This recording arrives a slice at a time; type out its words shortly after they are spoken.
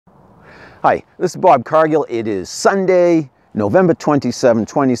Hi, this is Bob Cargill. It is Sunday, November 27,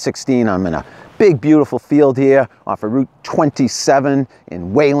 2016. I'm in a big, beautiful field here off of Route 27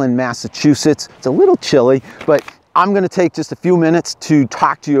 in Wayland, Massachusetts. It's a little chilly, but I'm going to take just a few minutes to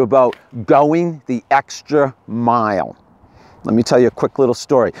talk to you about going the extra mile. Let me tell you a quick little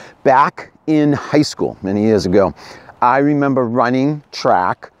story. Back in high school, many years ago, I remember running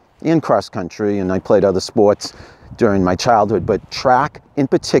track and cross country, and I played other sports during my childhood, but track in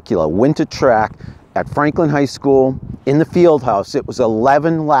particular, winter track at Franklin High School in the field house. It was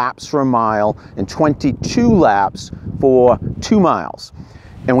 11 laps for a mile and 22 laps for 2 miles.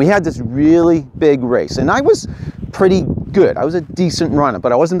 And we had this really big race, and I was pretty good. I was a decent runner,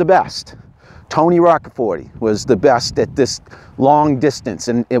 but I wasn't the best. Tony Roccaforte was the best at this long distance,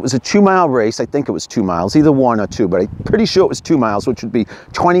 and it was a 2-mile race. I think it was 2 miles, either 1 or 2, but I'm pretty sure it was 2 miles, which would be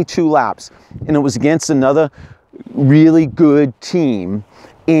 22 laps. And it was against another really good team,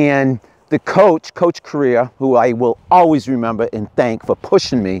 and the coach, Coach Correa, who I will always remember and thank for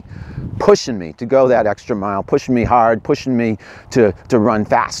pushing me to go that extra mile, pushing me hard, pushing me to run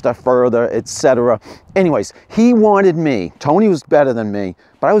faster, further, etc. Anyways, he wanted me, Tony was better than me,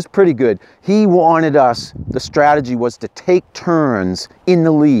 but I was pretty good. He wanted us, the strategy was to take turns in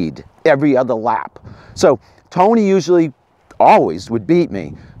the lead every other lap. So Tony usually always would beat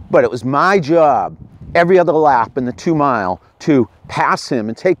me, but it was my job every other lap in the 2-mile to pass him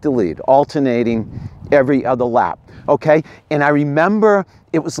and take the lead, alternating every other lap, okay? And I remember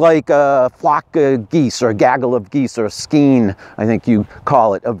it was like a flock of geese, or a gaggle of geese, or a skein, I think you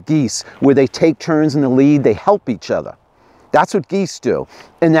call it, of geese, where they take turns in the lead, they help each other. That's what geese do,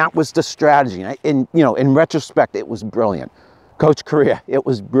 and that was the strategy. And you know, in retrospect, it was brilliant. Coach Correa, it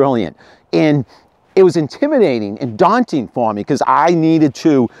was brilliant. And it was intimidating and daunting for me because I needed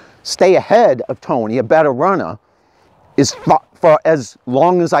to stay ahead of Tony, a better runner, for as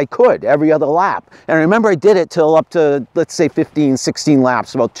long as I could, every other lap. And I remember I did it till up to, let's say, 15, 16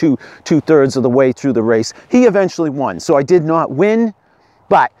 laps, about two-thirds of the way through the race. He eventually won. So I did not win,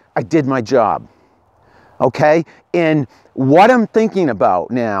 but I did my job, okay? And what I'm thinking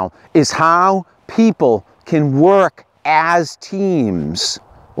about now is how people can work as teams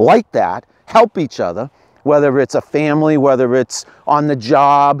like that, help each other, whether it's a family, whether it's on the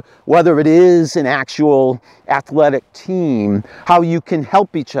job, whether it is an actual athletic team, how you can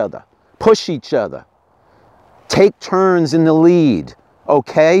help each other, push each other, take turns in the lead,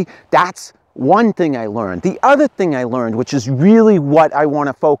 okay? That's one thing I learned. The other thing I learned, which is really what I want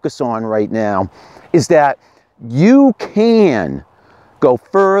to focus on right now, is that you can go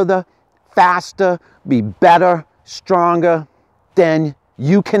further, faster, be better, stronger than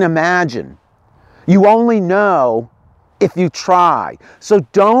you can imagine. You only know if you try. So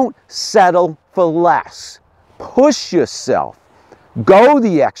don't settle for less. Push yourself. Go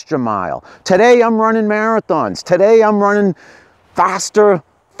the extra mile. Today I'm running marathons. Today I'm running faster,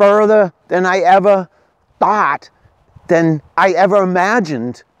 further than I ever thought, than I ever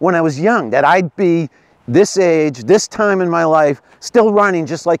imagined when I was young, that I'd be this age, this time in my life, still running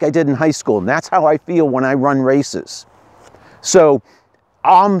just like I did in high school. And that's how I feel when I run races. So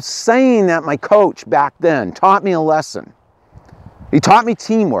I'm saying that my coach back then taught me a lesson. He taught me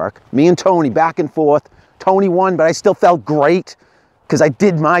teamwork, me and Tony back and forth. Tony won, but I still felt great because I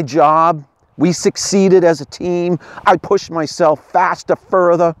did my job. We succeeded as a team. I pushed myself faster,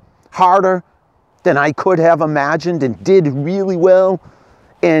 further, harder than I could have imagined, and did really well.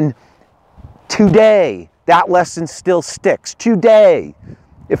 And today, that lesson still sticks. Today,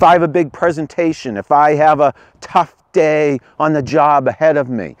 if I have a big presentation, if I have a tough day on the job ahead of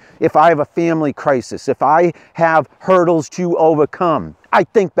me, if I have a family crisis, if I have hurdles to overcome, I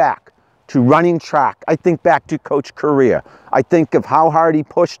think back to running track. I think back to Coach Correa. I think of how hard he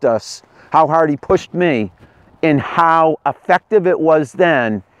pushed us, how hard he pushed me, and how effective it was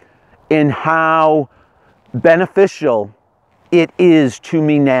then, and how beneficial it is to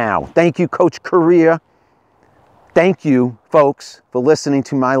me now. Thank you, Coach Correa. Thank you, folks, for listening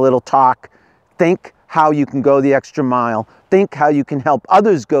to my little talk. Think how you can go the extra mile. Think how you can help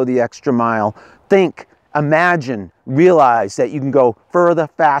others go the extra mile. Think, imagine, realize that you can go further,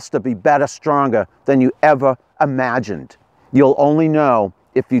 faster, be better, stronger than you ever imagined. You'll only know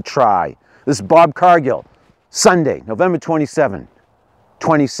if you try. This is Bob Cargill, Sunday, November 27,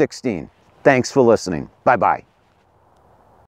 2016. Thanks for listening. Bye-bye.